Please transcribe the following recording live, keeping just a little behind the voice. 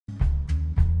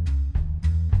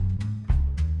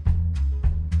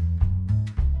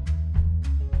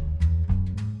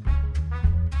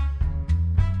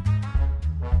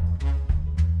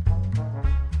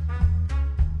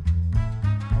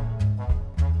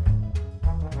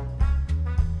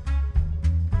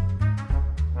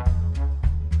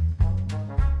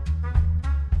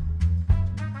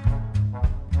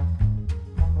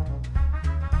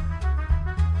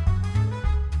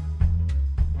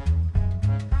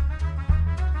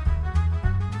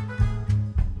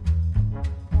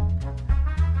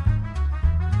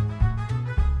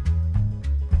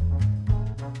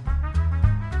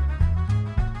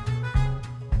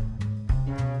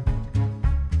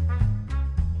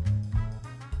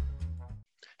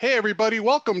Hey, everybody,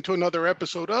 welcome to another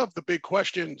episode of The Big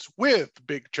Questions with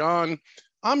Big John.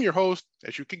 I'm your host,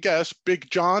 as you could guess, Big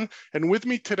John, and with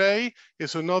me today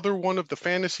is another one of the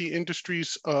fantasy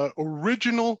industry's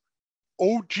original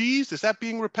OGs. Is that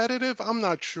being repetitive? I'm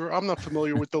not sure. I'm not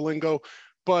familiar with the lingo,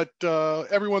 but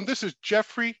everyone, this is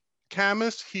Jeffrey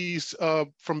Kamys. He's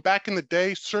from back in the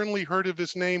day, certainly heard of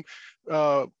his name,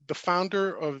 the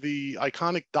founder of the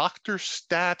iconic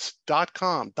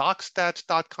DocStats.com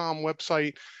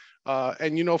website.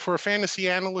 And, you know, for a fantasy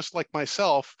analyst like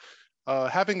myself,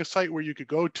 having a site where you could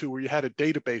go to where you had a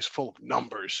database full of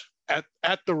numbers at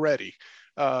the ready,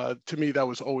 to me, that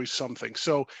was always something.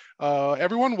 So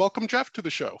everyone, welcome Jeff to the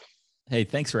show. Hey,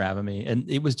 thanks for having me. And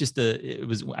it was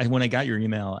when I got your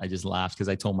email, I just laughed because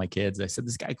I told my kids, I said,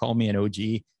 this guy called me an OG.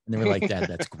 And they were like, Dad,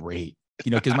 that's great.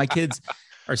 You know, because my kids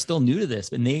are still new to this,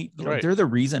 and they're the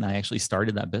reason I actually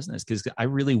started that business, because I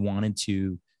really wanted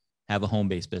to have a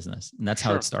home-based business. And that's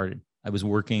how it started. I was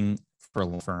working for a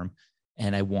law firm,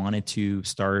 and I wanted to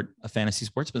start a fantasy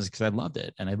sports business because I loved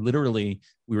it. And we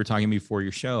were talking before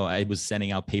your show, I was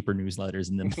sending out paper newsletters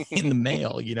in the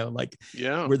mail, you know, like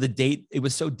where it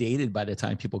was so dated by the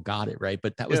time people got it. Right.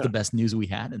 But that was the best news we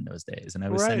had in those days. And I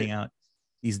was sending out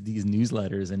these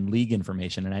newsletters and league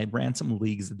information. And I ran some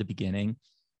leagues at the beginning.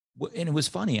 And it was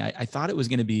funny. I thought it was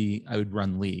going to be, I would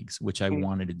run leagues, which I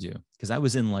wanted to do because I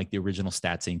was in like the original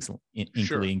Stats Inc.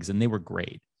 leagues, and they were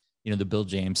great. You know, the Bill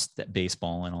James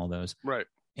baseball and all those. Right.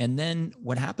 And then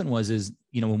what happened was,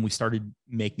 when we started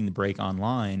making the break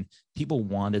online, people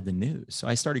wanted the news. So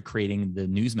I started creating the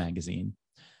news magazine.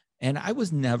 And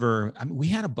we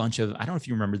had a bunch of, I don't know if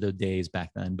you remember the days back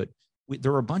then, but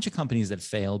there were a bunch of companies that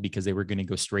failed because they were going to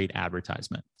go straight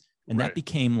advertisement. And that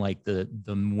became like the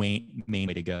main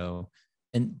way to go.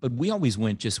 But we always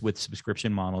went just with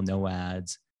subscription model, no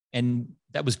ads. And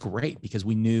that was great because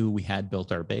we knew we had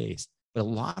built our base. But a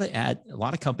lot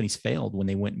of companies failed when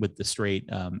they went with the straight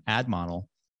ad model.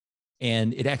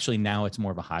 And now it's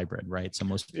more of a hybrid, right? So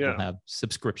most people have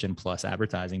subscription plus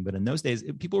advertising. But in those days,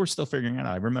 people were still figuring it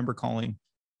out. I remember calling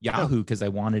Yahoo because I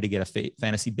wanted to get a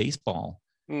fantasy baseball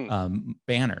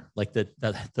banner, like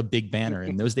the big banner.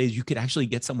 In those days, you could actually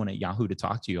get someone at Yahoo to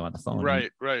talk to you on the phone.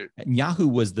 Right. And Yahoo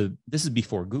was this is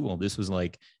before Google. This was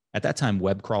like, at that time,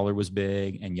 web crawler was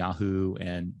big, and Yahoo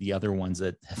and the other ones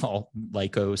that have all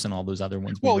Lycos and all those other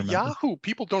ones. Well, Yahoo,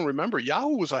 people don't remember.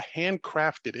 Yahoo was a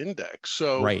handcrafted index.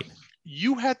 So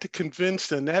you had to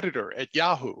convince an editor at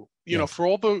Yahoo, you know, for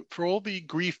all the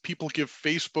grief people give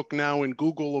Facebook now and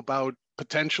Google about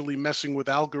potentially messing with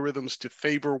algorithms to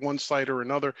favor one side or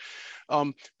another.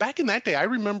 Back in that day, I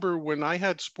remember when I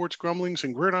had Sports Grumblings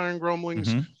and Gridiron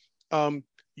Grumblings,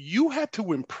 you had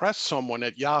to impress someone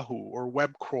at Yahoo or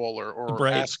Web Crawler or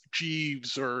Ask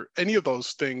Jeeves or any of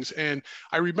those things. And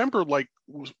I remember, like,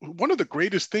 one of the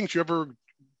greatest things you ever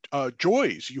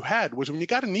joys you had was when you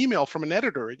got an email from an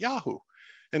editor at Yahoo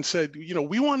and said, you know,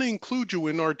 we want to include you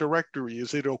in our directory.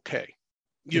 Is it okay?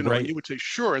 You know, and you would say,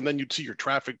 sure. And then you'd see your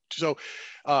traffic. So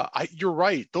you're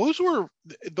right. Those were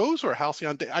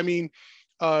halcyon days. I mean,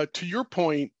 to your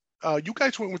point, you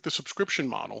guys went with the subscription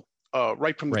model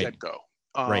right from the get-go.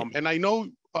 And I know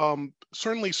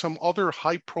certainly some other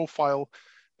high-profile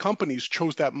companies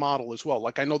chose that model as well.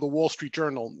 Like I know the Wall Street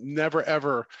Journal never,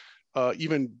 ever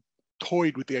even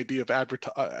toyed with the idea of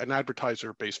an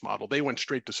advertiser-based model. They went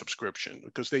straight to subscription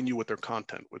because they knew what their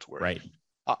content was worth. Right.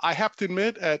 I have to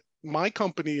admit, at my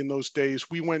company in those days,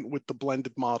 we went with the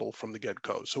blended model from the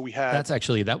get-go. So we had that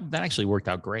actually worked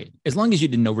out great, as long as you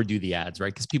didn't overdo the ads,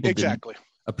 right? Because people didn't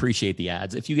appreciate the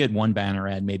ads. If you get one banner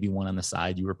ad, maybe one on the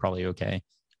side, you were probably okay.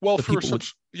 Well,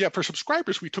 for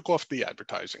subscribers, we took off the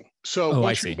advertising. So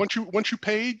once you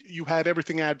paid, you had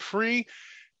everything ad free,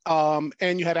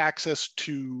 and you had access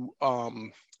to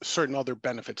certain other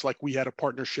benefits. Like we had a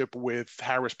partnership with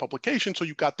Harris Publication, so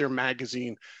you got their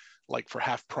magazine like for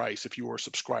half price if you were a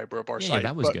subscriber of our site. Yeah,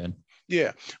 that was good.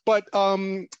 Yeah, but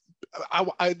I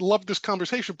love this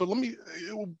conversation. But let me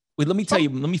tell you.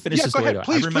 Let me finish this story.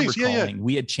 I remember calling.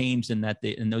 We had changed in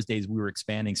those days. We were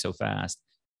expanding so fast.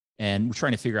 And we're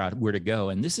trying to figure out where to go.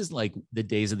 And this is like the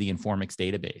days of the Informix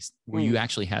database, where you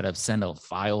actually had to send a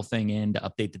file thing in to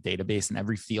update the database, and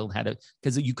every field had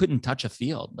because you couldn't touch a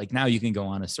field. Like now you can go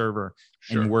on a server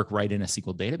and work right in a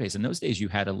SQL database. In those days, you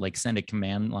had to like send a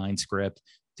command line script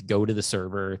to go to the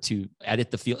server to edit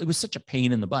the field. It was such a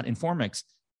pain in the butt. Informix,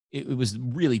 it was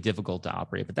really difficult to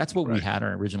operate, but that's what we had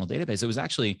our original database. It was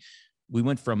actually, we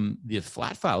went from the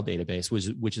flat file database,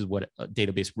 which is what a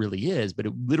database really is, but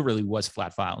it literally was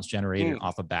flat files generated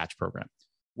off a batch program,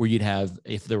 where you'd have,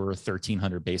 if there were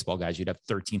 1,300 baseball guys, you'd have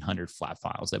 1,300 flat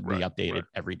files that we updated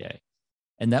every day.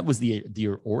 And that was the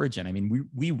origin. I mean,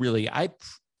 we really, I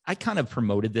kind of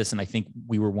promoted this, and I think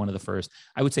we were one of the first.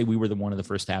 I would say we were one of the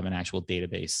first to have an actual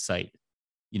database site,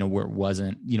 where it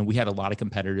wasn't, we had a lot of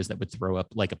competitors that would throw up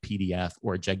like a PDF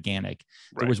or a gigantic.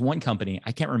 Right. There was one company,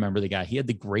 I can't remember the guy. He had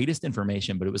the greatest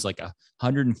information, but it was like a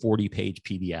 140-page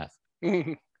PDF.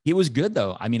 Mm-hmm. He was good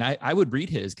though. I mean, I would read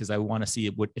his because I want to see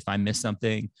if I missed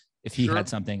something, if he had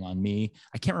something on me.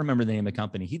 I can't remember the name of the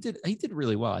company. He did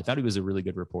really well. I thought he was a really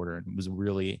good reporter and was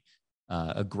really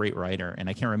a great writer. And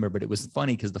I can't remember, but it was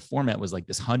funny because the format was like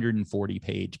this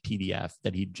 140-page PDF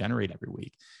that he'd generate every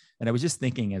week. And I was just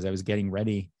thinking, as I was getting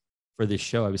ready for this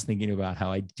show, I was thinking about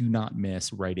how I do not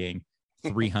miss writing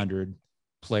 300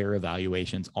 player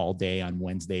evaluations all day on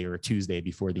Wednesday or Tuesday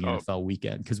before the NFL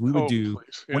weekend. Because we would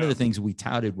one of the things we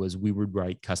touted was we would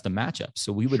write custom matchups.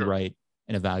 So we would write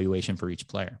an evaluation for each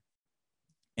player.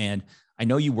 And I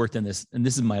know you worked in this, and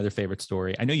this is my other favorite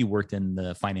story. I know you worked in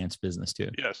the finance business too.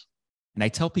 Yes. And I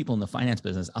tell people in the finance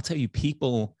business, I'll tell you,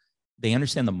 people, they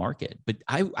understand the market, but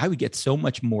I would get so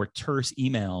much more terse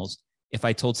emails if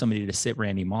I told somebody to sit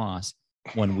Randy Moss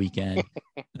one weekend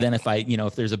than if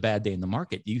if there's a bad day in the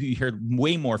market. You hear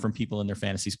way more from people in their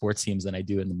fantasy sports teams than I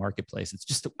do in the marketplace. It's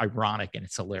just ironic and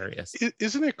it's hilarious.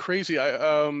 Isn't it crazy?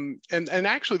 And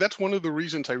actually that's one of the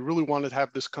reasons I really wanted to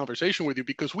have this conversation with you,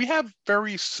 because we have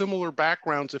very similar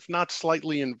backgrounds, if not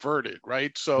slightly inverted,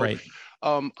 right? So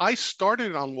I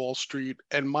started on Wall Street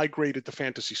and migrated to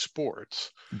fantasy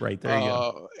sports. Right, there you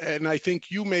go. And I think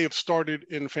you may have started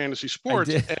in fantasy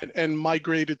sports and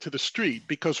migrated to the street,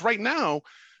 because right now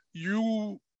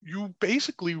you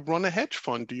basically run a hedge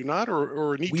fund, do you not?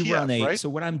 Or an ETF, we run right? So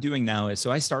what I'm doing now is,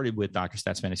 so I started with Dr.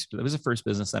 Stats Fantasy. That was the first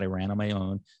business that I ran on my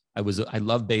own. I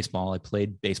love baseball. I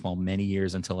played baseball many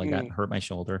years until I got hurt my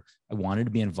shoulder. I wanted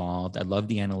to be involved. I love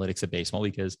the analytics of baseball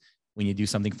because when you do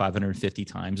something 550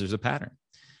 times, there's a pattern.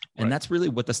 And that's really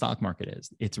what the stock market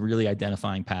is. It's really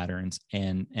identifying patterns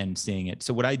and seeing it.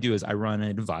 So what I do is I run an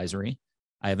advisory.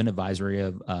 I have an advisory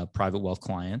of private wealth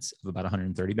clients of about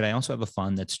 130, but I also have a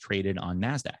fund that's traded on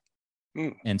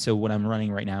NASDAQ. And so what I'm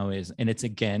running right now is, and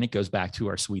it goes back to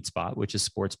our sweet spot, which is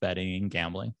sports betting and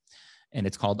gambling. And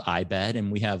it's called iBet.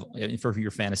 And we have, for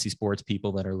your fantasy sports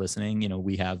people that are listening,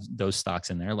 we have those stocks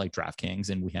in there like DraftKings,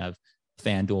 and we have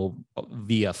FanDuel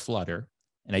via Flutter.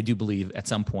 And I do believe at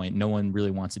some point, no one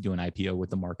really wants to do an IPO with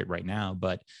the market right now,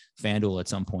 but FanDuel at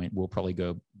some point will probably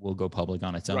go public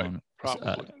on its own,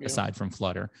 aside from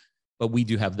Flutter. But we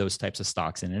do have those types of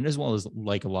stocks in it, as well as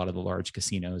like a lot of the large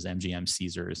casinos, MGM,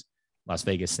 Caesars, Las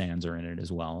Vegas Sands are in it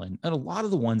as well. And a lot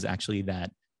of the ones actually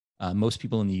that most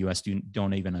people in the US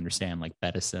don't even understand, like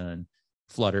Betisa and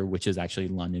Flutter, which is actually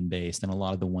London based, and a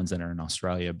lot of the ones that are in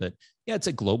Australia. But yeah, it's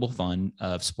a global fund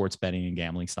of sports betting and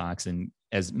gambling stocks. And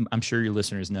as I'm sure your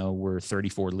listeners know, we're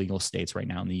 34 legal states right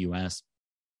now in the US.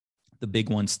 The big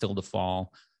ones still to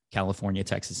fall: California,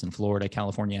 Texas, and Florida.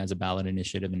 California has a ballot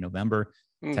initiative in November.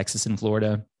 Texas and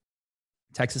Florida.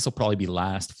 Texas will probably be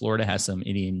last. Florida has some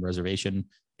Indian reservation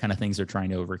kind of things they're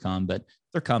trying to overcome, but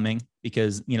they're coming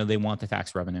because, they want the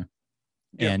tax revenue.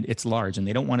 And it's large, and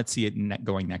they don't want to see it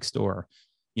going next door.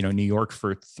 New York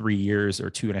for 3 years or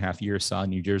 2.5 years saw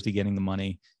New Jersey getting the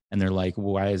money, and they're like,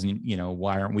 why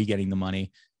aren't we getting the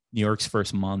money? New York's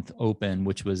first month open,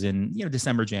 which was in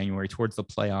December, January, towards the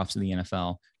playoffs of the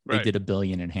NFL, they did $1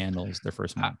 billion in handles their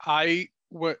first month. I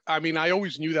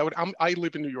always knew that would. I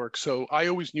live in New York, so I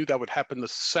always knew that would happen the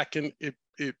second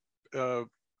it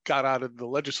got out of the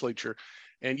legislature.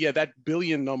 And that $1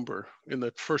 billion number in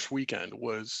the first weekend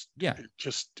was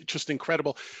just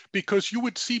incredible, because you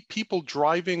would see people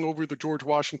driving over the George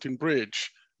Washington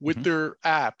Bridge with their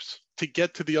apps to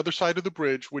get to the other side of the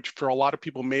bridge, which for a lot of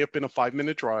people may have been a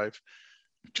 5-minute drive,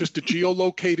 just to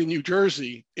geolocate in New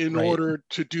Jersey in order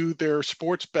to do their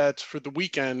sports bets for the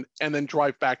weekend and then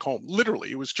drive back home.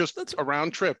 Literally, it was just a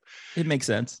round trip. It makes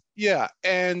sense. Yeah.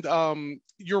 And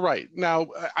you're right. Now,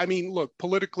 look,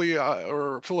 politically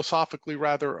or philosophically,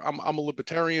 rather, I'm a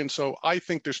libertarian. So I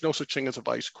think there's no such thing as a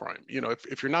vice crime.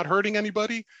 If you're not hurting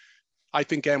anybody, I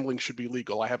think gambling should be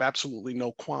legal. I have absolutely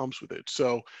no qualms with it.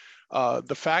 So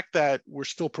the fact that we're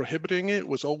still prohibiting it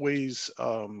was always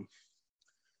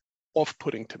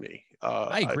off-putting to me.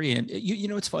 I agree. And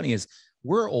what's funny is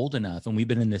we're old enough and we've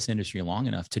been in this industry long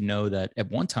enough to know that at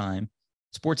one time,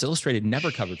 Sports Illustrated never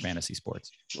covered fantasy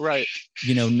sports. Right.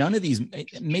 None of these,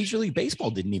 Major League Baseball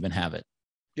didn't even have it.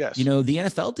 Yes. The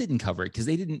NFL didn't cover it because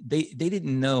they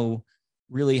didn't know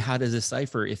really how to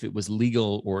decipher if it was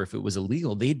legal or if it was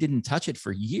illegal. They didn't touch it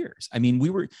for years. We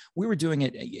were doing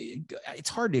it. It's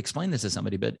hard to explain this to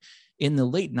somebody, but in the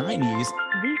late 90s,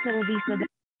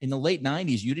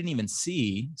 you didn't even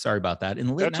see, sorry about that. In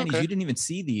the late 90s, you didn't even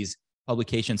see these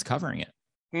publications covering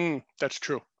it. That's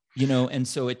true. And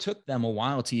so it took them a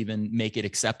while to even make it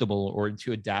acceptable or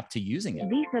to adapt to using it.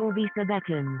 Visa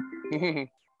button.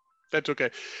 That's okay.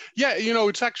 Yeah,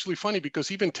 it's actually funny because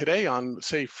even today on,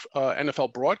 say,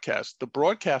 NFL broadcast, the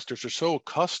broadcasters are so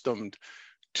accustomed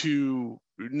to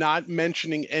not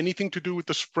mentioning anything to do with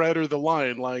the spread or the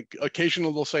line. Like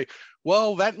occasionally they'll say,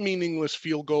 well, that meaningless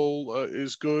field goal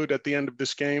is good at the end of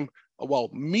this game. Well,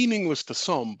 meaningless to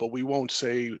some, but we won't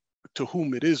say to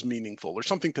whom it is meaningful or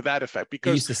something to that effect.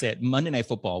 Because he used to say it Monday Night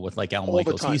Football with like Al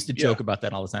Michaels. He used to joke about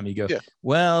that all the time. He'd go,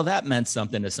 well, that meant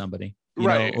something to somebody.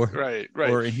 Right. Or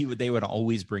they would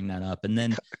always bring that up. And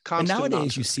then and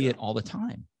nowadays you see it all the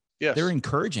time. Yes. They're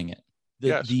encouraging it.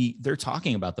 They're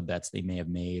talking about the bets they may have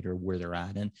made or where they're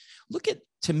at. And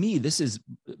to me, this is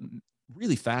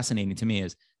really fascinating to me,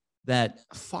 is that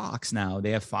Fox now,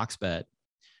 they have Fox Bet.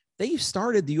 They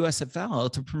started the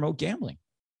USFL to promote gambling.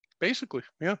 Basically,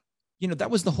 yeah.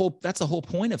 That's the whole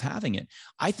point of having it.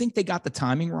 I think they got the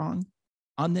timing wrong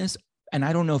on this. And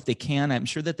I don't know if they can. I'm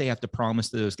sure that they have to promise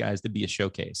to those guys to be a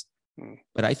showcase.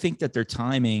 But I think that their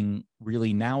timing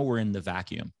really, now we're in the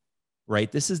vacuum,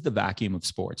 right? This is the vacuum of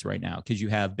sports right now, because you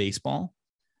have baseball,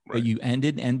 but you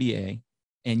ended NBA,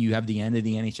 and you have the end of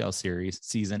the NHL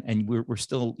season. And we're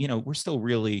still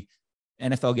really,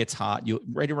 NFL gets hot.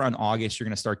 Right around August, you're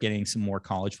going to start getting some more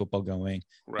college football going.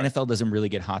 Right. NFL doesn't really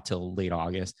get hot till late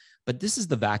August, but this is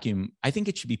the vacuum. I think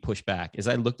it should be pushed back. As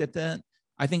I looked at that,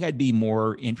 I think I'd be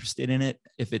more interested in it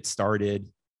if it started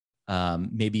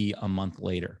maybe a month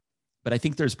later. But I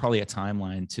think there's probably a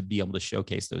timeline to be able to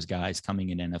showcase those guys coming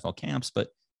in NFL camps. But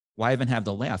why even have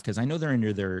the layoff? Because I know they're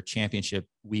into their championship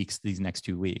weeks these next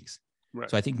 2 weeks. Right.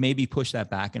 So I think maybe push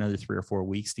that back another 3 or 4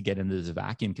 weeks to get into this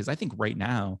vacuum. Because I think right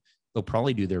now they'll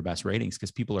probably do their best ratings because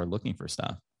people are looking for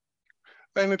stuff.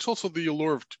 And it's also the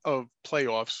allure of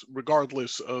playoffs,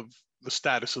 regardless of the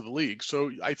status of the league.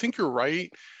 So I think you're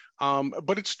right.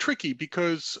 But it's tricky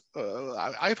because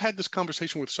I've had this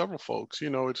conversation with several folks.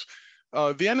 It's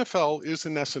the NFL is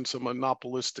in essence a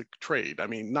monopolistic trade. I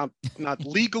mean, not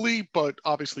legally, but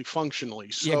obviously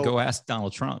functionally. So go ask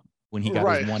Donald Trump when he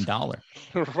got his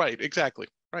 $1. Right, exactly.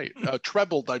 Right.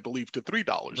 Trebled, I believe, to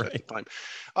 $3 at the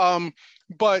time.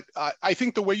 But I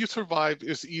think the way you survive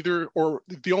is or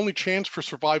the only chance for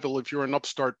survival if you're an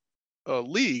upstart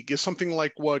league is something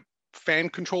like what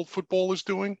fan-controlled football is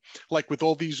doing, like with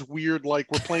all these weird, like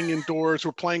we're playing indoors,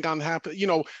 we're playing on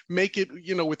make it,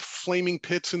 with flaming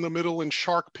pits in the middle and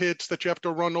shark pits that you have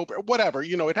to run over, whatever.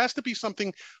 It has to be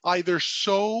something either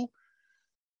so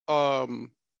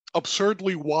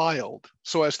absurdly wild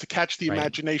so as to catch the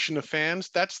imagination of fans.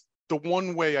 That's the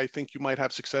one way I think you might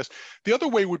have success. The other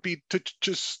way would be to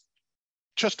just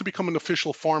to become an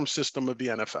official farm system of the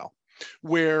NFL,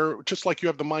 where just like you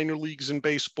have the minor leagues in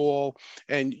baseball,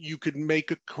 and you could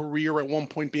make a career at one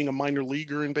point being a minor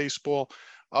leaguer in baseball,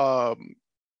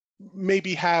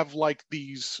 maybe have like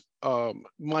these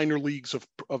minor leagues of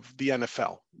the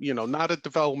NFL, not a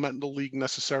developmental league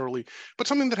necessarily, but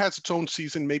something that has its own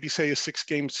season, maybe say a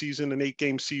 6-game season, an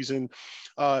 8-game season.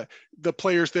 The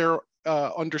players there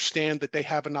understand that they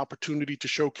have an opportunity to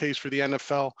showcase for the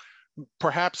NFL.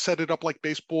 Perhaps set it up like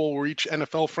baseball, where each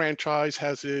NFL franchise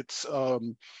has its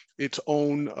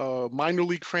own minor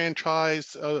league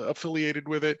franchise affiliated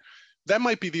with it. That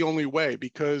might be the only way,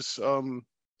 because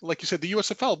like you said, the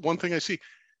USFL, one thing I see,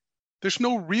 there's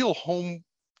no real home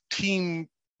team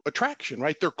attraction,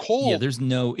 right? They're cold. Yeah, there's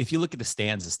no, if you look at the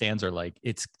stands are like,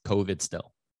 it's COVID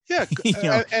still. Yeah,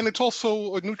 and it's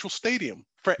also a neutral stadium.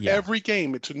 For every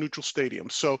game, it's a neutral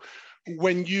stadium. So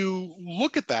when you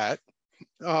look at that,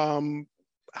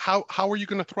 how are you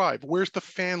going to thrive? Where's the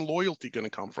fan loyalty going to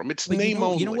come from? It's name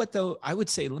only. You know what though? I would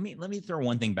say, let me throw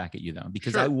one thing back at you though,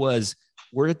 because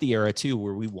we're at the era too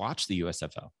where we watch the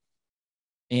USFL,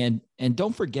 and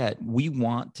don't forget, we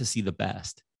want to see the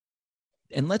best.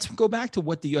 And let's go back to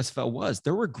what the USFL was.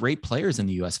 There were great players in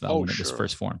the USFL when it was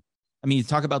first formed. I mean, you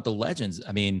talk about the legends.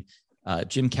 I mean,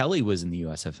 Jim Kelly was in the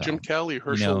USFL. Jim Kelly,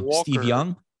 Herschel Walker, Steve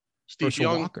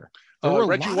Young, Walker. There were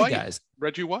Reggie a lot White. of guys.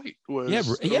 Reggie White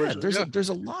was. There's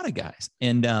a lot of guys,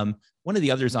 and one of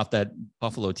the others off that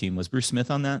Buffalo team was Bruce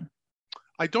Smith on that.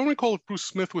 I don't recall if Bruce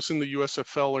Smith was in the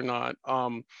USFL or not,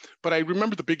 but I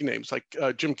remember the big names like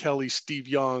Jim Kelly, Steve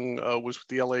Young was with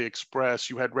the LA Express.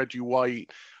 You had Reggie White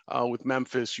with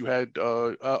Memphis. You had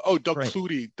Doug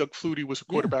Flutie. Doug Flutie was a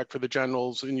quarterback for the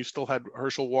Generals, and you still had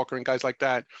Herschel Walker and guys like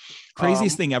that.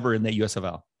 Craziest thing ever in the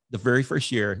USFL. The very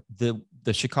first year, the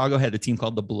Chicago had a team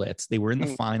called the Blitz. They were in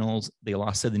the finals. They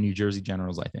lost to the New Jersey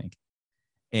Generals, I think.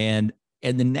 And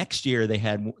the next year they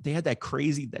had that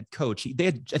coach.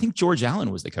 I think George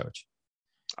Allen was the coach.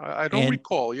 I don't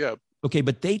recall. Yeah. Okay,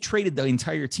 but they traded the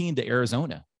entire team to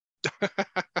Arizona.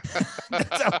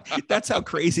 that's how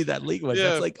crazy that league was. Yeah.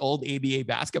 That's like old ABA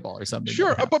basketball or something.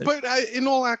 Sure, but in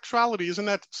all actuality, isn't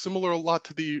that similar a lot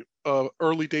to the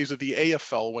early days of the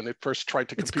AFL when it first tried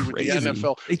to compete with the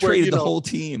NFL? They traded the whole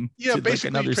team. Yeah,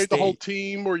 basically you trade the whole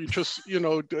team, or you just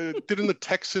didn't the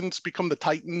Texans become the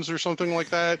Titans or something like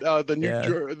that?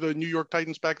 The New York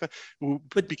Titans back then, who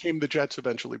became the Jets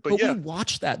eventually. But we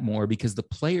watched that more because the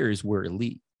players were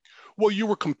elite. Well, you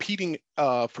were competing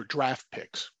for draft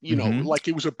picks, like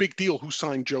it was a big deal who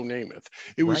signed Joe Namath.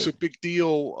 It was a big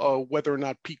deal whether or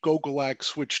not Pete Gogolak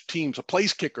switched teams. A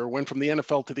place kicker went from the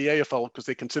NFL to the AFL because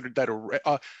they considered that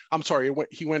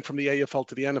he went from the AFL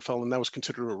to the NFL, and that was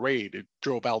considered a raid. It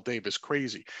drove Al Davis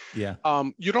crazy. Yeah.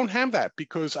 You don't have that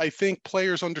because I think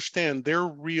players understand their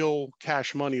real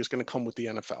cash money is going to come with the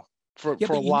NFL. For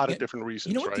a lot of different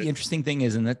reasons. You know what the interesting thing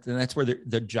is, and that's where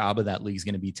the job of that league is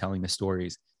going to be, telling the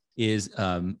stories. Is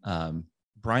Brian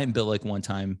Billick one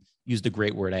time used a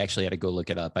great word. I actually had to go look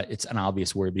it up. It's an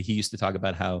obvious word, but he used to talk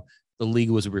about how the league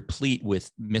was replete with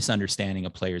misunderstanding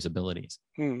of players' abilities.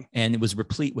 And it was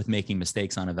replete with making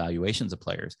mistakes on evaluations of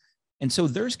players. And so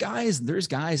there's guys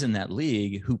in that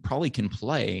league who probably can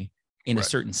play in a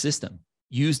certain system,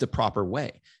 used the proper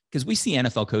way. Because we see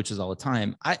NFL coaches all the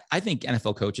time. I think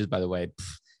NFL coaches, by the way,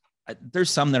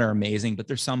 there's some that are amazing, but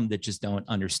there's some that just don't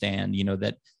understand,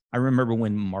 that I remember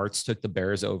when Martz took the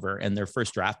Bears over and their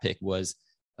first draft pick was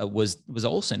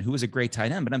Olsen, who was a great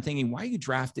tight end. But I'm thinking, why are you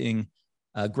drafting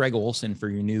Greg Olsen for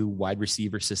your new wide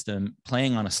receiver system,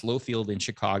 playing on a slow field in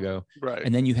Chicago? Right.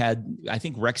 And then you had, I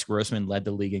think Rex Grossman led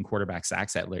the league in quarterback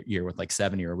sacks that year with like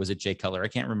 70, or was it Jay Cutler? I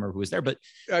can't remember who was there, but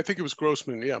I think it was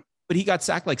Grossman. Yeah. But he got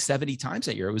sacked like 70 times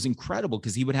that year. It was incredible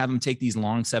because he would have him take these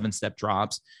long 7-step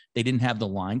drops. They didn't have the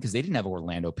line because they didn't have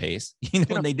Orlando pace, and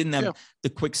they didn't have the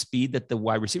quick speed that the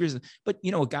wide receivers. But,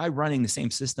 a guy running the same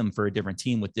system for a different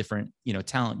team with different,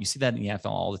 talent. You see that in the NFL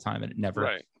all the time, and it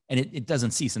never, and it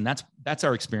doesn't cease. And that's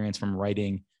our experience from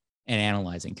writing and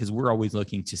analyzing, because we're always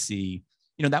looking to see,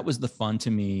 that was the fun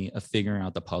to me of figuring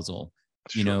out the puzzle.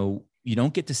 Sure. You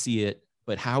don't get to see it,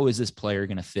 but how is this player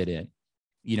going to fit in?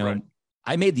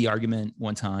 I made the argument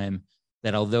one time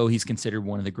that although he's considered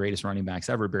one of the greatest running backs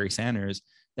ever, Barry Sanders,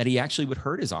 that he actually would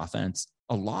hurt his offense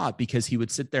a lot because he would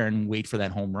sit there and wait for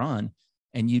that home run.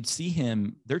 And you'd see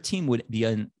him, their team would be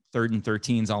on 3rd and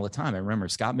 13s all the time. I remember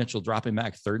Scott Mitchell dropping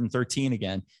back 3rd and 13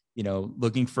 again,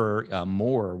 looking for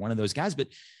Moore, one of those guys. But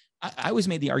I always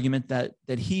made the argument that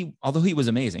he, although he was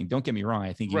amazing, don't get me wrong,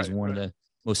 I think he was one of the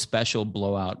most special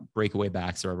blowout breakaway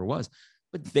backs there ever was.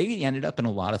 But they ended up in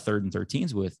a lot of 3rd and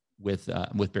 13s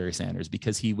with Barry Sanders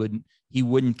because he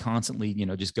wouldn't constantly,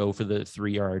 just go for the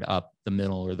 3-yard up the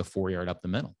middle or the 4-yard up the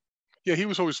middle. Yeah, he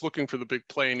was always looking for the big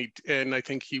play, and I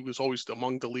think he was always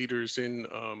among the leaders in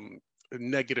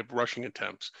negative rushing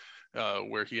attempts,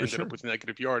 where he ended up with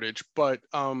negative yardage. But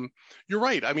you're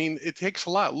right. I mean, it takes a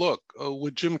lot. Look,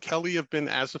 would Jim Kelly have been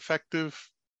as effective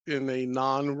in a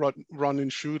non-run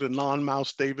and shoot, a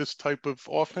non-Mouse Davis type of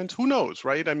offense? Who knows,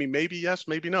 right? I mean, maybe yes,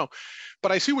 maybe no.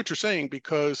 But I see what you're saying,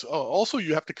 because also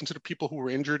you have to consider people who were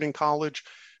injured in college,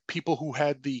 people who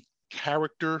had the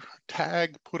character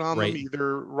tag put on them,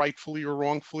 either rightfully or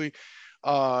wrongfully.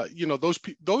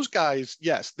 Those guys,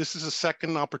 yes, this is a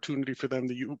second opportunity for them,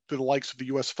 the likes of the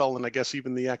USFL and I guess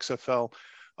even the XFL.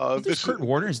 There's Kurt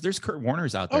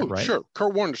Warner's out there, right? Sure.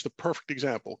 Kurt Warner's the perfect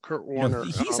example. Kurt Warner.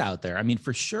 He's out there. I mean,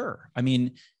 for sure. I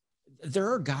mean,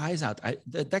 there are guys out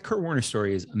there. That Kurt Warner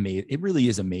story is amazing. It really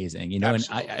is amazing, and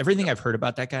everything I've heard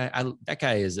about that guy, that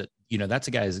guy is, that's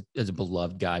a guy is a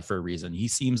beloved guy for a reason. He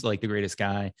seems like the greatest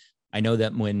guy. I know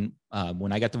that when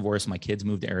I got divorced, my kids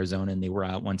moved to Arizona and they were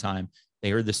out one time.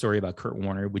 They heard the story about Kurt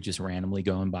Warner would just randomly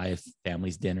go and buy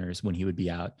family's dinners when he would be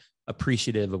out,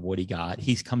 appreciative of what he got.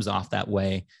 He comes off that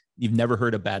way. You've never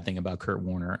heard a bad thing about Kurt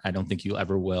Warner. I don't think you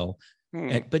ever will.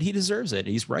 But he deserves it.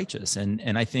 He's righteous.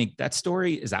 And I think that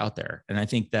story is out there. And I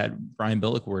think that Brian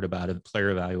Billick word about a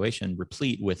player evaluation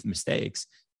replete with mistakes.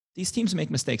 These teams make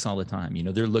mistakes all the time.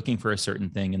 They're looking for a certain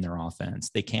thing in their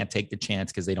offense. They can't take the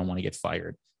chance because they don't want to get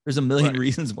fired. There's a million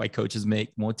reasons why coaches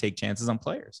won't take chances on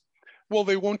players. Well,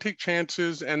 they won't take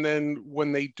chances. And then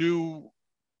when they do,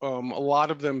 a lot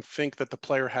of them think that the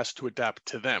player has to adapt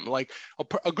to them. Like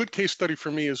a good case study for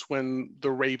me is when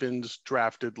the Ravens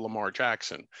drafted Lamar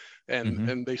Jackson,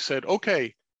 and they said,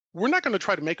 okay, we're not going to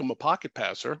try to make him a pocket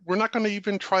passer. We're not going to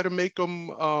even try to make him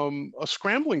a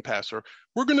scrambling passer.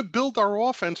 We're going to build our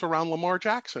offense around Lamar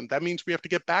Jackson. That means we have to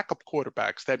get backup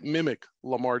quarterbacks that mimic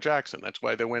Lamar Jackson. That's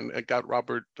why they went and got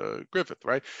Robert Griffin,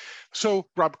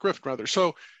 rather.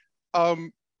 So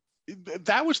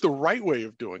that was the right way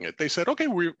of doing it. They said, okay,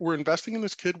 we're investing in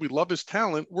this kid. We love his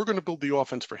talent. We're going to build the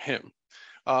offense for him.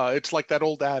 It's like that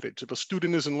old adage: if a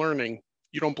student isn't learning,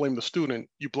 you don't blame the student,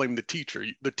 you blame the teacher.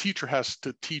 The teacher has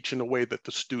to teach in a way that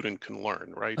the student can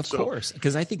learn, right? Of course,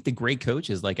 because I think the great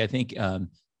coaches, like I think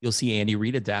you'll see Andy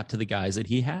Reid adapt to the guys that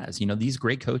he has. These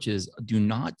great coaches do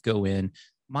not go in.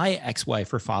 My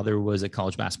ex-wife, her father was a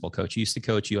college basketball coach. He used to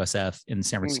coach USF in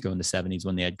San Francisco in the 70s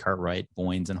when they had Cartwright,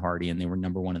 Boynes, and Hardy, and they were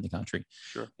number one in the country.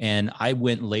 Sure. And I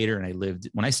went later and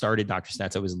when I started Dr.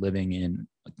 Stats, I was living in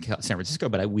San Francisco,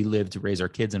 but we lived to raise our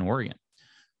kids in Oregon.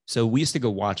 So we used to go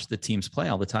watch the teams play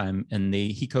all the time. And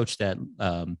he coached at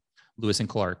Lewis and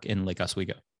Clark in Lake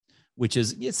Oswego, which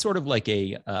it's sort of like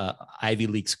a Ivy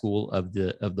League school of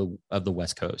the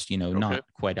West Coast, not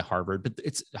quite a Harvard, but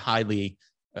it's highly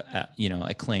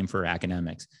acclaim for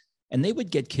academics. And they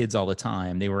would get kids all the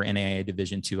time. They were NAIA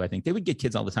Division II, I think. They would get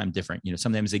kids all the time different.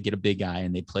 Sometimes they get a big guy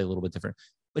and they play a little bit different.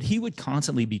 But he would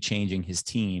constantly be changing his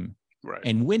team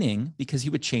and winning because he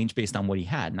would change based on what he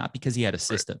had, not because he had a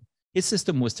system. Right. His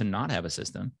system was to not have a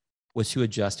system, was to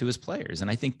adjust to his players.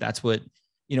 And I think that's what,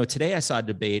 today I saw a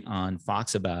debate on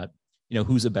Fox about,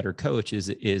 who's a better coach. Is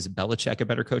Belichick a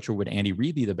better coach, or would Andy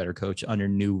Reid be the better coach under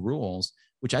new rules?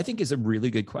 Which I think is a really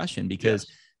good question because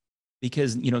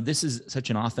this is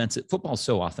such an offensive, football is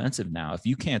so offensive now. If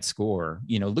you can't score,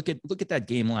 look at that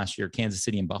game last year, Kansas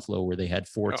City and Buffalo, where they had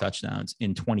 4 touchdowns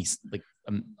in 20,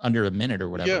 under a minute or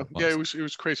whatever. It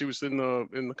was crazy. It was in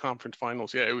the conference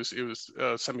finals. Yeah, it was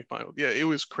semifinal. Yeah, it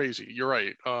was crazy. You're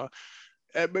right.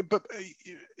 But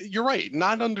you're right.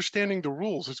 Not understanding the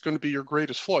rules is going to be your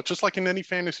greatest flaw. It's just like in any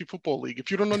fantasy football league.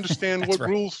 If you don't understand what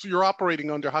rules you're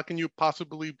operating under, how can you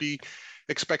possibly be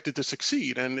expected to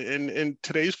succeed? And in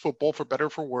today's football, for better or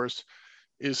for worse,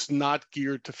 is not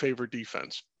geared to favor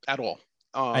defense at all.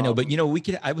 I know, but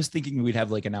I was thinking we'd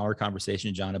have like an hour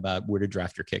conversation, John, about where to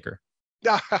draft your kicker.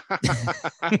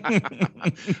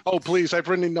 Oh, please. I've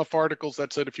written enough articles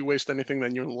that said if you waste anything,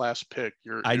 then you're the last pick.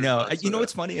 I know.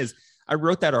 What's funny is I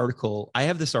wrote that article. I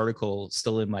have this article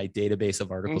still in my database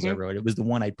of articles I wrote. It was the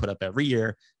one I put up every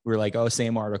year. We were like, oh,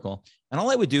 same article. And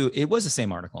all I would do, it was the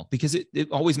same article because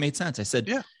it always made sense. I said,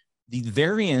 the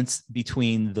variance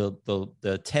between the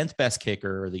 10th best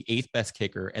kicker or the 8th best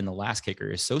kicker and the last kicker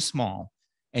is so small.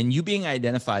 And you being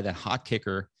identified that hot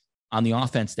kicker on the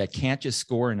offense that can't just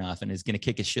score enough and is going to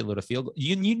kick a shitload of field goals,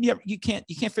 you can't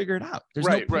figure it out. There's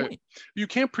no point. Right. You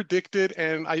can't predict it.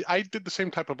 And I did the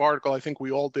same type of article. I think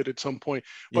we all did at some point.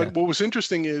 But what was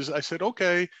interesting is I said,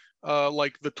 okay,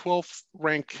 like the 12th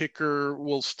ranked kicker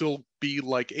will still be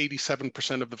like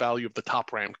 87% of the value of the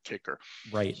top ranked kicker.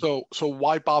 Right. So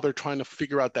why bother trying to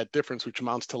figure out that difference, which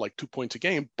amounts to like 2 points a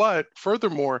game? But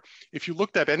furthermore, if you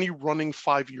looked at any running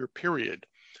 5-year period,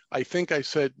 I think I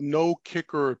said no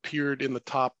kicker appeared in the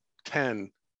top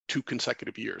 10 2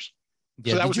 consecutive years.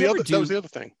 Yeah. So that was the other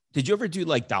thing. Did you ever do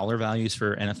like dollar values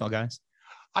for NFL guys?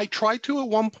 I tried to at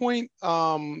one point,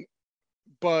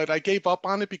 but I gave up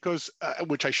on it because,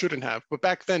 which I shouldn't have. But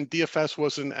back then, DFS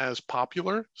wasn't as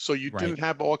popular, so you didn't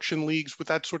have auction leagues with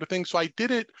that sort of thing. So I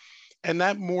did it, and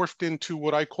that morphed into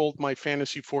what I called my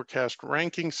fantasy forecast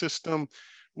ranking system,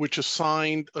 which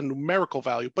assigned a numerical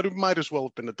value, but it might as well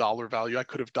have been a dollar value. I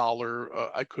could have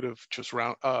just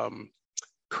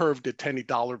curved it to any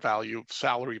dollar value,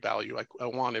 salary value I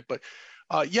wanted. But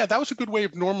that was a good way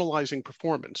of normalizing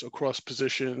performance across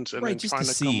positions and just trying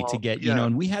to see to get,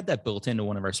 and we had that built into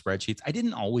one of our spreadsheets. I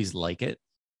didn't always like it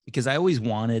because I always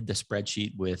wanted the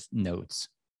spreadsheet with notes,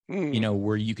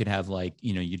 where you could have like,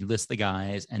 you'd list the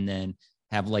guys and then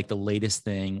have like the latest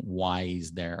thing, why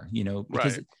he's there,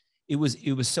 because it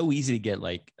was so easy to get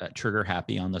like trigger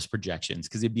happy on those projections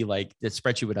because it'd be like the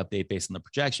spreadsheet would update based on the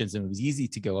projections, and it was easy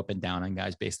to go up and down on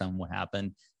guys based on what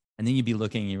happened. And then you'd be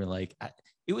looking and you were like,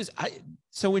 it was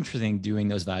so interesting doing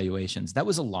those valuations. That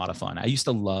was a lot of fun. I used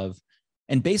to love,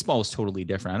 and baseball was totally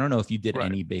different. I don't know if you did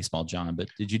any baseball, John, but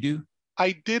did you do?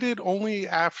 I did it only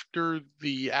after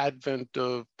the advent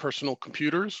of personal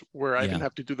computers where I didn't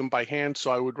have to do them by hand. So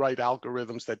I would write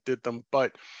algorithms that did them.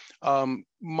 But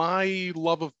my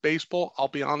love of baseball, I'll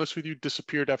be honest with you,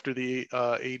 disappeared after the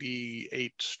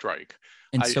 88 strike.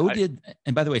 And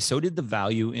and by the way, so did the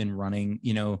value in running,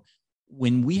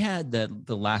 when we had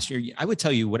the last year, I would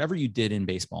tell you whatever you did in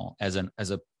baseball as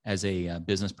a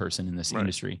business person in this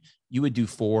industry, you would do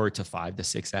 4 to 5 to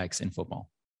 6x in football.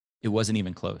 It wasn't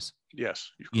even close.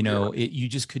 Yes. You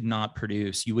just could not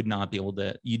produce. You would not be able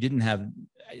to, you didn't have,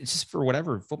 it's just for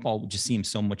whatever, football just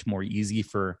seems so much more easy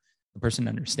for the person to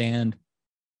understand,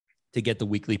 to get the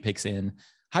weekly picks in.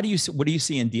 What do you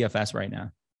see in DFS right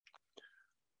now?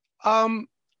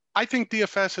 I think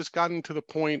DFS has gotten to the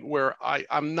point where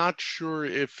I'm not sure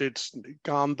if it's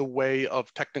gone the way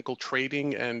of technical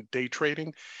trading and day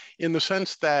trading, in the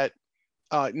sense that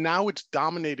now it's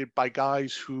dominated by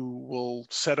guys who will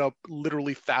set up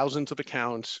literally thousands of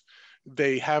accounts.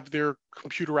 They have their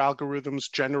computer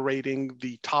algorithms generating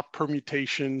the top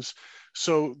permutations,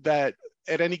 so that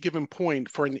at any given point,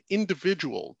 for an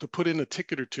individual to put in a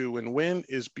ticket or two and win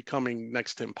is becoming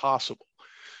next to impossible.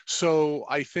 So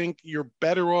I think you're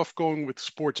better off going with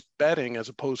sports betting as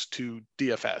opposed to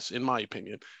DFS, in my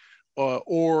opinion,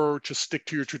 or just stick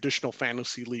to your traditional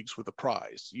fantasy leagues with a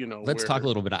prize. Let's talk a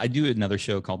little bit. I do another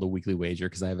show called The Weekly Wager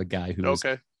because I have a guy who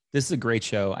okay. This is a great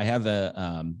show. I have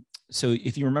so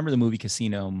if you remember the movie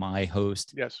Casino, my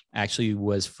host actually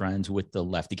was friends with the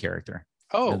Lefty character.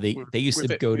 Oh, they used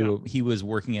to go to, he was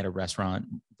working at a restaurant.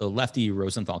 The Lefty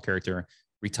Rosenthal character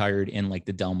retired in like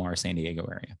the Del Mar, San Diego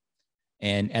area.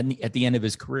 And at the end of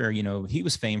his career, he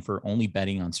was famed for only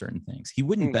betting on certain things. He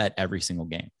wouldn't bet every single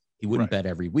game. He wouldn't bet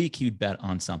every week. He would bet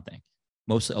on something.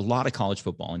 A lot of college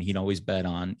football. And he'd always bet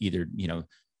on either,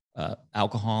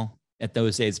 alcohol. At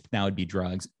those days, now it'd be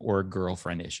drugs, or a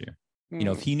girlfriend issue.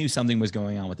 If he knew something was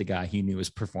going on with the guy, he knew his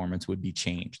performance would be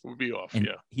changed. Would be off, and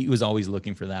he was always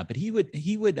looking for that. But he would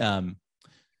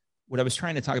what I was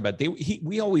trying to talk about,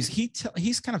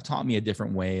 he's kind of taught me a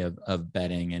different way of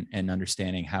betting and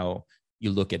understanding how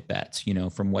you look at bets,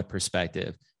 from what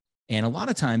perspective. And a lot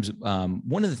of times,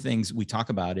 one of the things we talk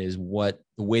about is the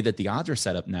way that the odds are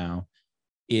set up now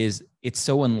is it's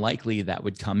so unlikely that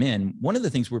would come in. One of the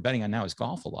things we're betting on now is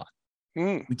golf a lot.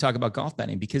 We talk about golf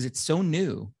betting because it's so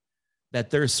new that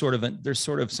there's sort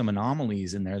of some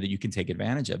anomalies in there that you can take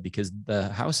advantage of because the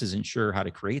house isn't sure how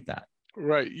to create that.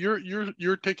 Right.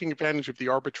 You're taking advantage of the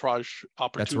arbitrage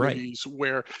opportunities. That's right.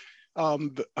 Where,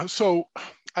 so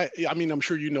I mean, I'm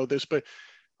sure you know this, but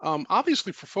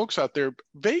obviously for folks out there,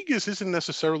 Vegas isn't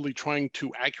necessarily trying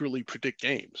to accurately predict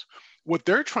games. What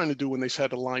they're trying to do when they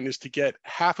set a line is to get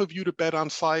half of you to bet on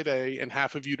side A and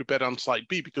half of you to bet on side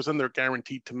B, because then they're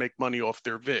guaranteed to make money off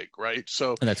their VIG, right?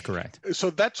 So that's correct. So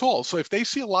that's all. So if they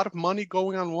see a lot of money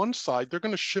going on one side, they're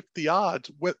going to shift the odds,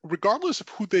 regardless of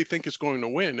who they think is going to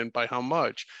win and by how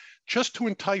much, just to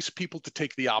entice people to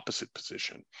take the opposite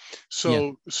position.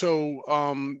 So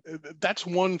that's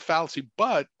one fallacy.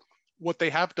 But what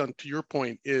they have done, to your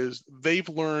point, is they've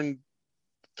learned,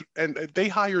 and they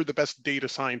hire the best data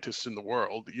scientists in the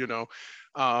world,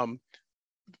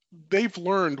 they've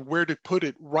learned where to put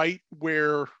it right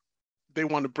where they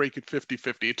want to break it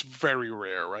 50-50. It's very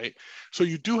rare, right? So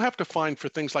you do have to find, for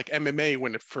things like MMA,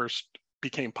 when it first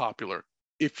became popular,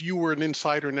 if you were an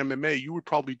insider in MMA, you would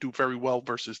probably do very well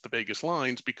versus the Vegas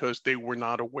lines because they were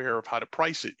not aware of how to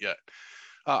price it yet.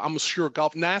 I'm sure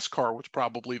NASCAR was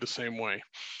probably the same way.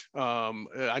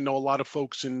 I know a lot of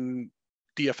folks in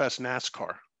DFS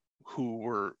NASCAR who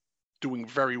were doing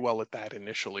very well at that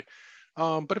initially,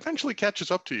 but eventually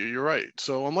catches up to you. You're right.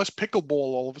 So unless pickleball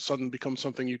all of a sudden becomes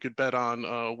something you could bet on,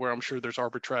 where I'm sure there's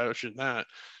arbitrage in that.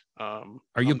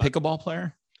 Are you a pickleball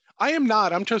player? I am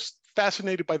not. I'm just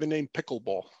fascinated by the name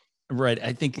pickleball. Right.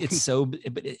 I think it's so,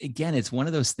 but again, it's one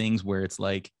of those things where it's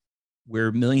like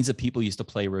where millions of people used to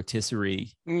play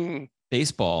rotisserie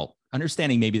baseball,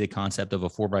 understanding maybe the concept of a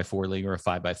 4x4 league or a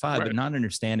 5x5, but not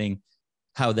understanding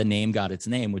how the name got its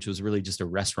name, which was really just a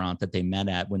restaurant that they met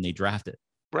at when they drafted.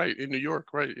 Right. In New York.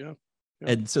 Right. Yeah.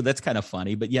 And so that's kind of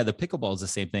funny, but yeah, the pickleball is the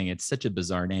same thing. It's such a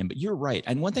bizarre name, but you're right.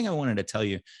 And one thing I wanted to tell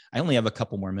you, I only have a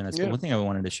couple more minutes, but one thing I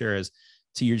wanted to share is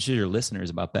to your listeners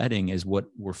about betting is what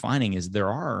we're finding is there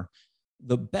are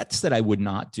the bets that I would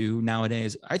not do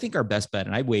nowadays. I think our best bet,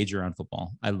 and I wager on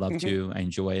football. I love to, I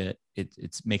enjoy it.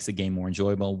 It makes the game more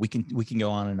enjoyable. We can go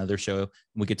on another show and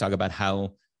we could talk about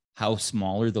how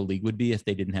smaller the league would be if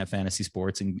they didn't have fantasy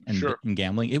sports and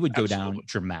gambling. It would go down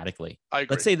dramatically.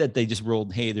 Let's say that they just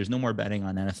rolled, hey, there's no more betting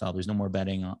on NFL. There's no more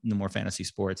betting on no more fantasy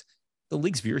sports. The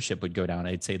league's viewership would go down.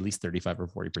 I'd say at least 35 or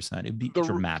 40%. It'd be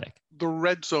dramatic. The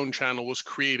Red Zone channel was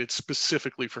created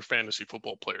specifically for fantasy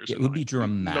football players. It would be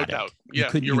dramatic. No doubt.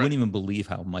 You wouldn't even believe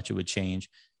how much it would change.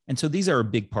 And so these are a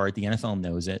big part. The NFL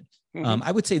knows it.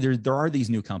 I would say there are these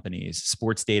new companies,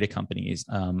 sports data companies.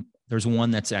 There's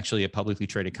one that's actually a publicly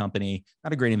traded company,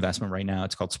 not a great investment right now.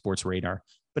 It's called Sports Radar.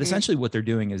 But essentially what they're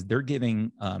doing is they're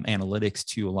giving analytics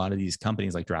to a lot of these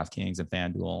companies like DraftKings and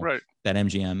FanDuel,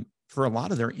 BetMGM, for a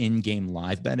lot of their in-game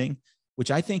live betting,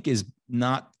 which I think is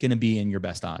not going to be in your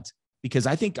best odds, because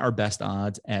I think our best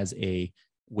odds as a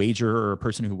wager or a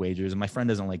person who wagers, and my friend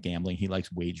doesn't like gambling, he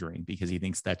likes wagering because he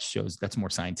thinks that's more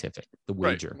scientific, the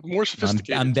wager. More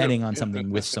sophisticated. I'm betting on something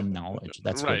with some knowledge.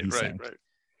 That's what he's saying.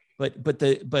 But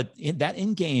that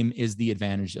in game is the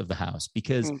advantage of the house,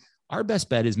 because Our best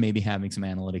bet is maybe having some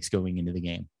analytics going into the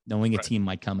game, knowing a Right. team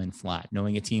might come in flat,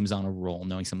 knowing a team's on a roll,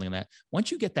 knowing something like that.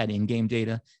 Once you get that in-game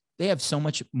data, they have so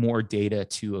much more data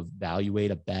to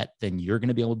evaluate a bet than you're going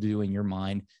to be able to do in your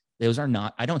mind. Those are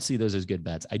not, I don't see those as good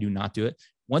bets. I do not do it.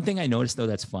 One thing I noticed though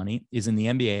that's funny is in the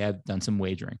NBA, I've done some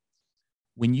wagering.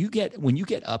 When you get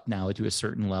up now to a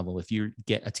certain level, if you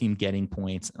get a team getting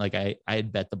points, like I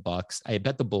had bet the Bucks, I had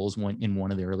bet the Bulls in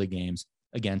one of the early games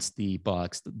against the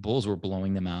Bucks. The Bulls were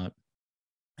blowing them out,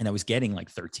 and I was getting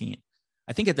like 13.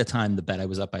 I think at the time the bet I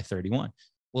was up by 31.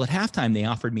 Well, at halftime they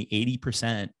offered me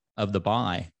 80% of the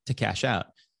buy to cash out.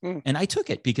 And I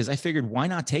took it because I figured, why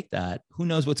not take that? Who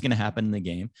knows what's going to happen in the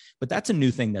game? But that's a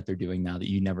new thing that they're doing now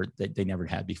that they never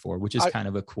had before, which is kind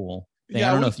of a cool thing. Yeah,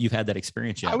 I don't know if you've had that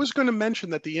experience yet. I was going to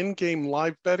mention that the in-game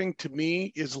live betting to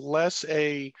me is less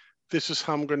this is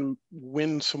how I'm going to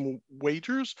win some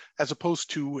wagers, as opposed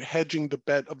to hedging the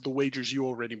bet of the wagers you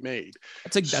already made.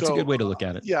 That's a good way to look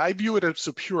at it. Yeah, I view it as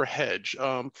a pure hedge.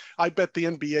 I bet the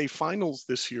NBA Finals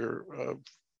this year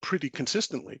pretty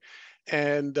consistently.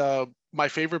 And my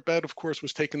favorite bet, of course,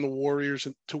 was taking the Warriors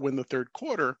to win the third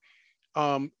quarter.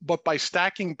 But by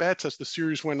stacking bets as the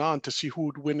series went on to see who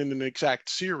would win in an exact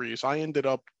series, I ended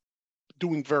up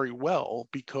doing very well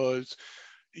because,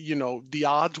 the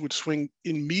odds would swing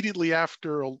immediately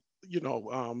after,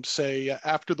 say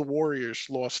after the Warriors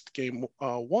lost game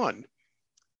one.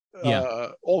 Yeah.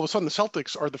 All of a sudden the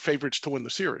Celtics are the favorites to win the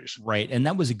series. Right. And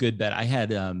that was a good bet.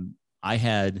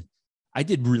 I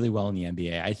did really well in the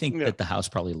NBA. I think that the house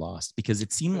probably lost because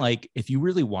it seemed like if you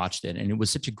really watched it, and it was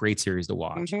such a great series to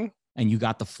watch, and you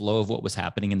got the flow of what was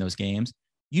happening in those games,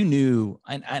 you knew,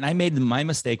 and I made my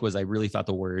mistake was I really thought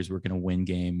the Warriors were going to win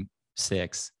game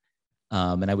 6.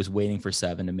 And I was waiting for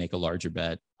 7 to make a larger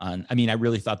bet on, I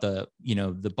really thought the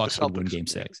Bucks would win game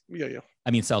 6. Yeah.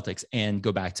 Celtics, and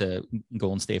go back to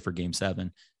Golden State for game 7.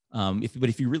 But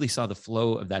if you really saw the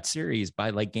flow of that series by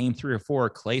like game 3 or 4,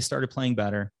 Clay started playing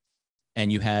better. And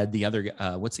you had the other,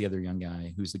 what's the other young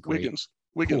guy who's the great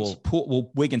Wiggins.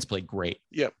 Poole, Wiggins played great.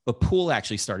 Yeah. But Poole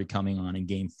actually started coming on in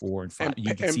game 4 and 5.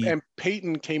 And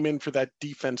Peyton came in for that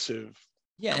defensive.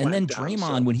 Yeah. And then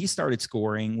Draymond, when he started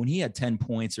scoring, when he had 10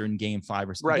 points or in game 5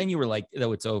 or something, then you were like,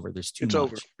 oh, it's over. There's too much.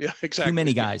 Over. Yeah, exactly. Too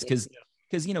many guys. Because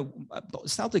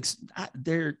Celtics,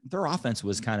 their offense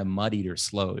was kind of muddied or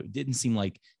slow. It didn't seem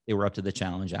like they were up to the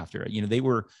challenge after it. They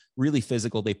were really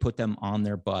physical. They put them on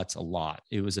their butts a lot.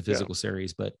 It was a physical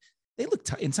series, but they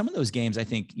looked in some of those games. I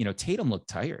think Tatum looked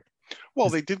tired. Well,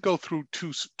 they did go through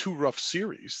two rough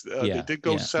series. They did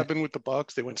go 7 with the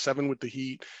Bucks. They went 7 with the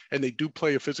Heat, and they do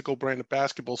play a physical brand of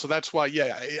basketball. So that's why,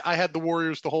 I had the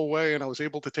Warriors the whole way, and I was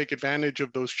able to take advantage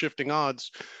of those shifting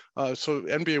odds. So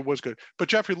NBA was good. But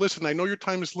Jeffrey, listen, I know your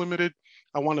time is limited.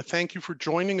 I want to thank you for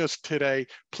joining us today.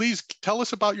 Please tell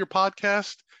us about your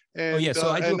podcast. And,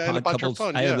 so I do about your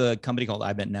fun. I have a company called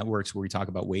iBet Networks where we talk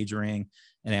about wagering,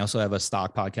 and I also have a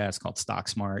stock podcast called Stock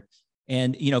Smart.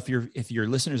 And if your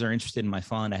listeners are interested in my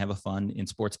fund, I have a fund in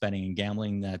sports betting and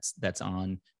gambling that's traded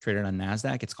on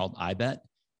NASDAQ. It's called iBet.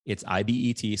 It's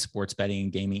IBET, sports betting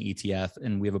and gaming ETF,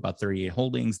 and we have about 38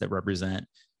 holdings that represent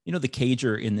the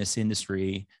CAGR in this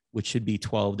industry, which should be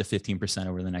 12 to 15%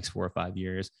 over the next 4 or 5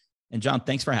 years. And John,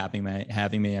 thanks for having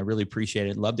me. I really appreciate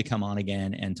it. Love to come on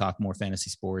again and talk more fantasy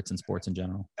sports and sports in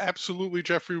general. Absolutely,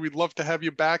 Jeffrey. We'd love to have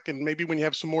you back. And maybe when you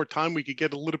have some more time, we could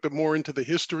get a little bit more into the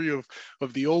history of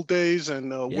the old days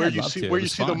and where you see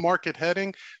the market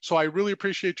heading. So I really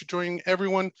appreciate you joining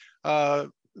everyone.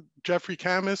 Jeffrey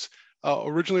Kamys,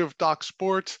 originally of Doc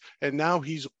Sports, and now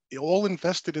he's all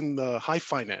invested in the high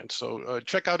finance. So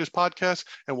check out his podcast,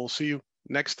 and we'll see you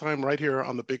next time right here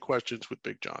on the Big Questions with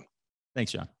Big John.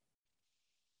 Thanks, John.